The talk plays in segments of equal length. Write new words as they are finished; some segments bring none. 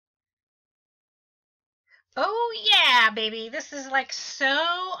Oh yeah, baby. This is like so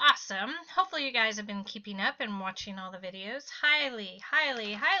awesome. Hopefully you guys have been keeping up and watching all the videos.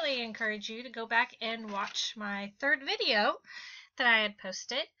 Highly encourage you to go back and watch my third video that I had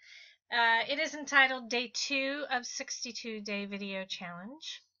posted. It is entitled Day 2 of 62 Day Video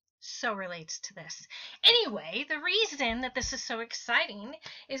Challenge. So relates to this. Anyway, the reason that this is so exciting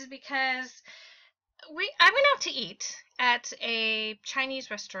is because I went out to eat at a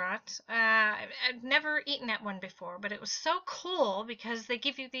Chinese restaurant. I've never eaten at one before, but it was so cool because they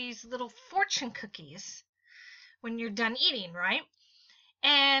give you these little fortune cookies when you're done eating, right?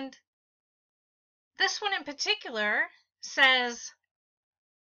 And this one in particular says,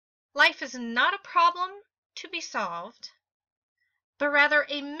 life is not a problem to be solved, but rather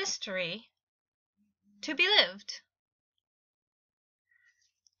a mystery to be lived.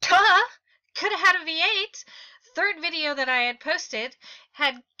 Duh! Could have had a V8. Third video that I had posted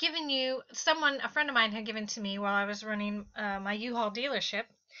had given you, a friend of mine had given to me while I was running my U-Haul dealership,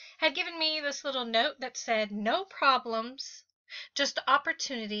 had given me this little note that said, no problems, just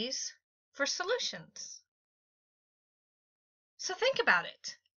opportunities for solutions. So think about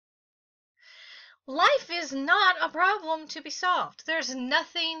it. Life is not a problem to be solved. There's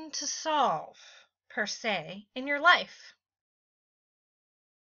nothing to solve, per se, in your life.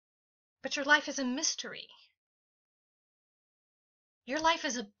 But your life is a mystery. Your life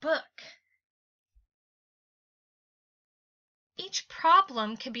is a book. Each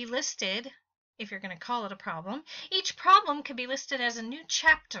problem could be listed, if you're going to call it a problem, each problem could be listed as a new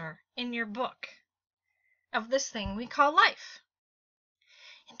chapter in your book of this thing we call life.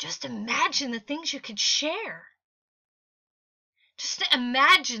 And just imagine the things you could share. Just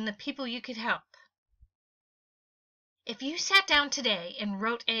imagine the people you could help. If you sat down today and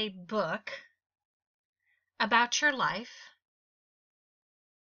wrote a book about your life,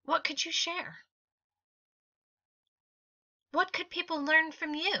 what could you share? What could people learn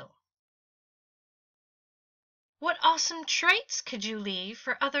from you? What awesome traits could you leave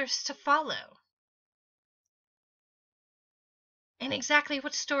for others to follow? And exactly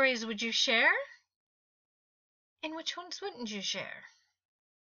what stories would you share? And which ones wouldn't you share?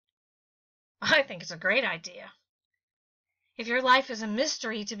 I think it's a great idea. If your life is a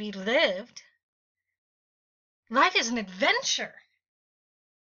mystery to be lived, life is an adventure.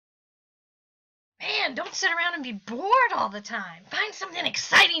 Man, don't sit around and be bored all the time. Find something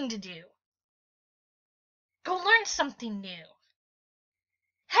exciting to do. Go learn something new.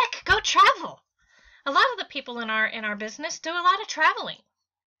 Heck, go travel. A lot of the people in our business do a lot of traveling.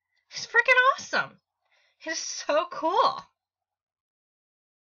 It's freaking awesome. It's so cool.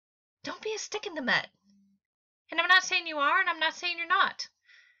 Don't be a stick in the mud. And I'm not saying you are, and I'm not saying you're not.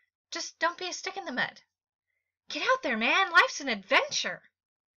 Just don't be a stick in the mud. Get out there, man. Life's an adventure.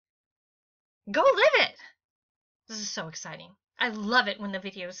 Go live it. This is so exciting. I love it when the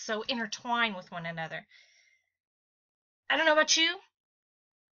videos so intertwine with one another. I don't know about you,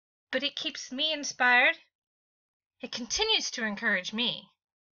 but it keeps me inspired. It continues to encourage me.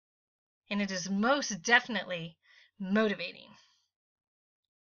 And it is most definitely motivating.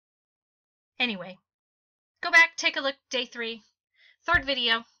 Anyway, go back, take a look, day 3, third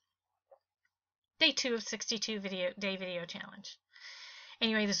video, day 2 of 62 day video challenge.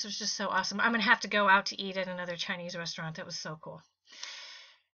 Anyway, this was just so awesome. I'm going to have to go out to eat at another Chinese restaurant. It was so cool.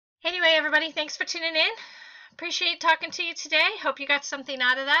 Anyway, everybody, thanks for tuning in. Appreciate talking to you today. Hope you got something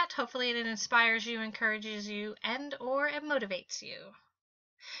out of that. Hopefully it inspires you, encourages you, and or it motivates you.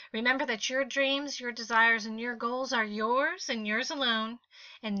 Remember that your dreams, your desires, and your goals are yours and yours alone,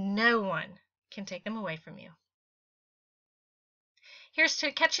 and no one can take them away from you. Here's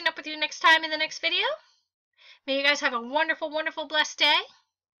to catching up with you next time in the next video. May you guys have a wonderful, blessed day,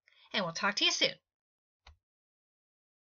 and we'll talk to you soon.